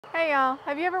Hey y'all,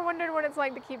 have you ever wondered what it's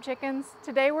like to keep chickens?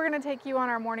 Today we're going to take you on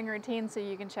our morning routine so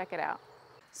you can check it out.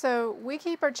 So we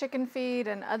keep our chicken feed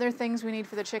and other things we need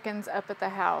for the chickens up at the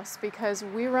house because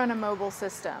we run a mobile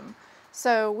system.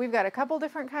 So we've got a couple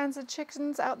different kinds of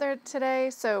chickens out there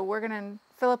today, so we're going to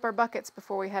fill up our buckets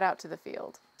before we head out to the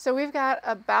field. So we've got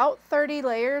about 30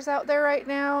 layers out there right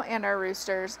now and our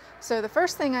roosters. So the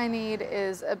first thing I need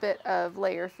is a bit of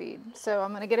layer feed. So I'm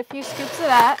going to get a few scoops of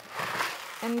that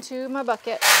into my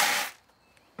bucket.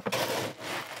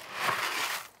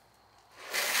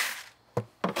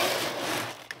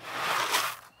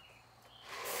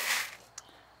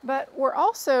 But we're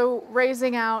also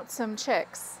raising out some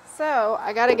chicks, so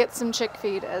I gotta get some chick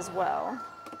feed as well.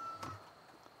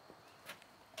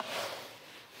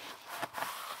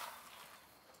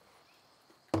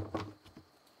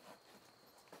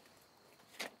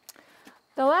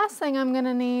 The last thing I'm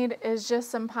gonna need is just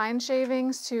some pine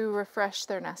shavings to refresh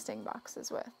their nesting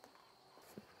boxes with.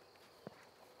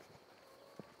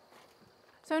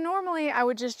 So normally I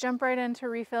would just jump right into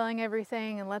refilling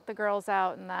everything and let the girls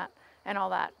out and all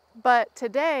that. But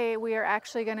today we are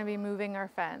actually going to be moving our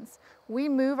fence. We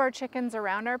move our chickens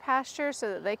around our pasture so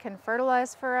that they can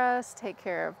fertilize for us, take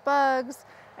care of bugs,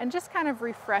 and just kind of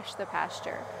refresh the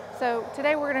pasture. So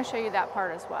today we're going to show you that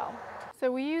part as well.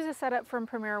 So we use a setup from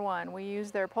Premier One. We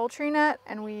use their poultry net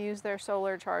and we use their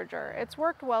solar charger. It's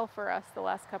worked well for us the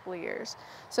last couple of years.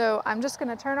 So I'm just going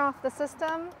to turn off the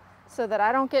system so that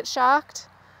I don't get shocked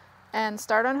and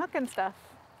start unhooking stuff.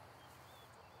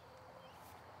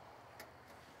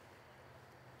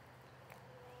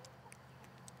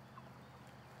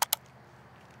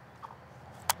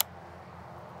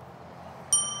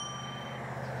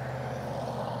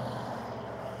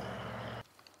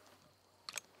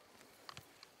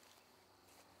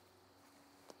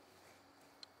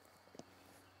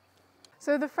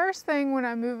 So the first thing when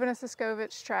I'm moving a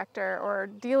Siskovich tractor or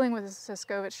dealing with a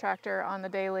Siskovich tractor on the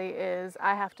daily is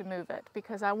I have to move it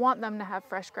because I want them to have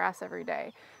fresh grass every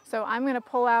day. So I'm going to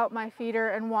pull out my feeder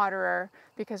and waterer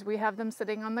because we have them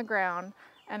sitting on the ground,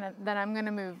 and then I'm going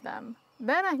to move them.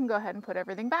 Then I can go ahead and put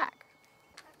everything back.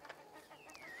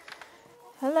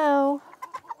 Hello.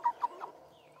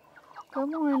 Good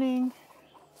morning.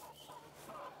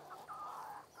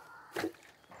 All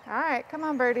right, come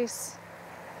on, birdies.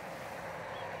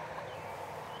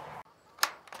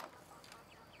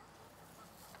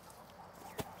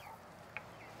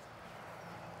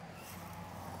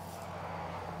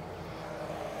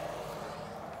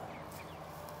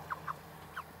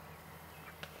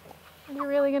 Are you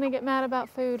really gonna get mad about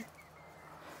food?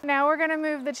 Now we're gonna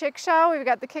move the chickshaw. We've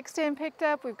got the kickstand picked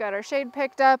up, we've got our shade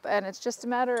picked up, and it's just a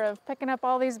matter of picking up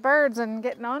all these birds and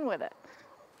getting on with it.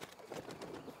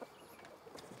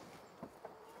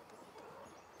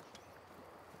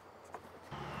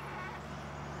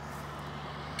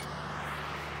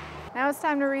 Now it's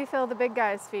time to refill the big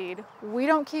guy's feed. We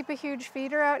don't keep a huge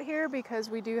feeder out here because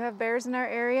we do have bears in our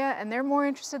area and they're more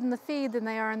interested in the feed than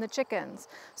they are in the chickens.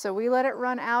 So we let it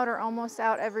run out or almost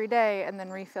out every day and then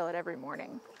refill it every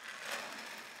morning.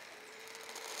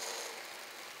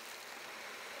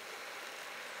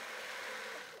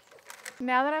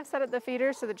 Now that I've set up the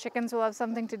feeder so the chickens will have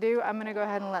something to do, I'm gonna go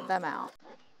ahead and let them out.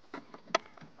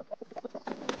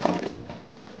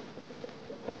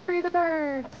 Free the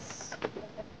birds!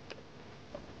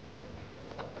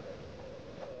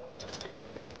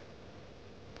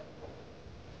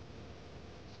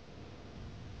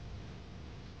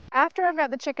 After I've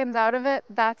got the chickens out of it,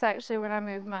 that's actually when I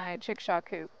move my chickshaw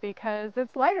coop because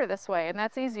it's lighter this way and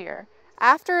that's easier.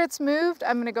 After it's moved,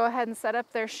 I'm gonna go ahead and set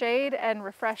up their shade and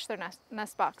refresh their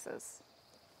nest boxes.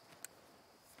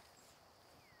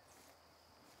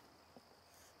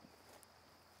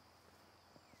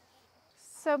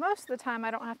 So most of the time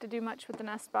I don't have to do much with the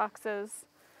nest boxes,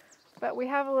 but we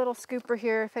have a little scooper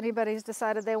here if anybody's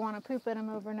decided they want to poop in them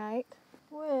overnight,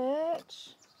 which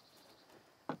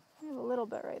we have a little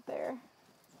bit right there.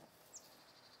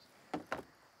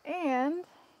 And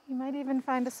you might even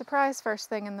find a surprise first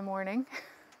thing in the morning.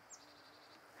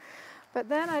 But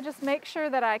then I just make sure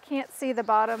that I can't see the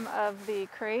bottom of the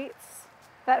crates.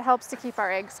 That helps to keep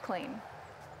our eggs clean.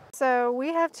 So we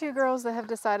have two girls that have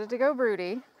decided to go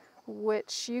broody,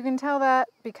 which you can tell that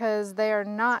because they are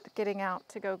not getting out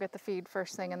to go get the feed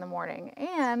first thing in the morning.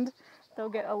 And they'll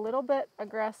get a little bit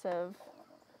aggressive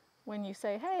when you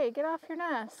say, hey, get off your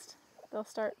nest. They'll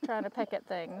start trying to peck at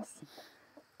things.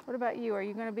 What about you? Are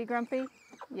you going to be grumpy?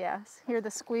 Yes. Hear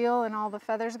the squeal and all the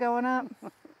feathers going up?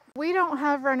 We don't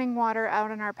have running water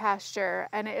out in our pasture,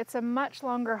 and it's a much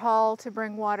longer haul to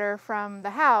bring water from the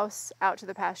house out to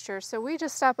the pasture. So we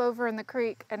just stop over in the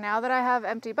creek, and now that I have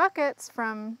empty buckets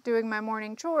from doing my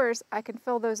morning chores, I can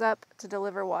fill those up to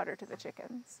deliver water to the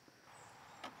chickens.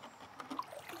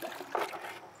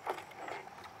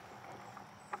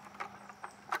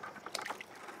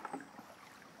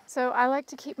 So I like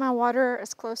to keep my water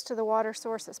as close to the water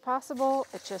source as possible.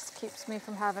 It just keeps me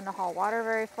from having to haul water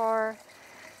very far.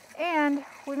 And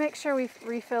we make sure we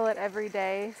refill it every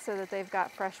day so that they've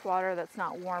got fresh water that's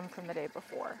not warm from the day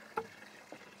before.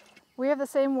 We have the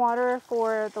same water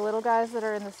for the little guys that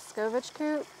are in the Scovich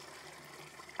coop.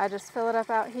 I just fill it up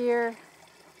out here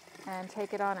and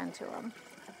take it on into them.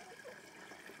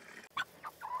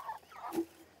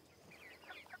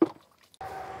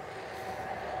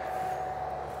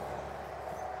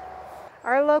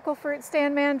 Our local fruit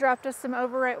stand man dropped us some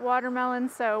overripe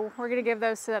watermelons, so we're gonna give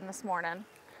those to them this morning.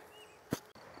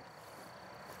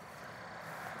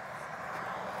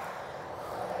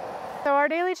 So our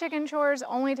daily chicken chores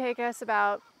only take us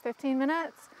about 15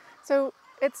 minutes, so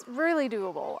it's really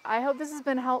doable. I hope this has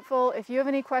been helpful. If you have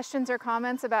any questions or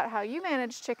comments about how you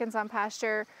manage chickens on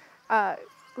pasture,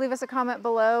 leave us a comment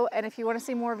below, and if you want to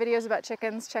see more videos about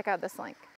chickens, check out this link.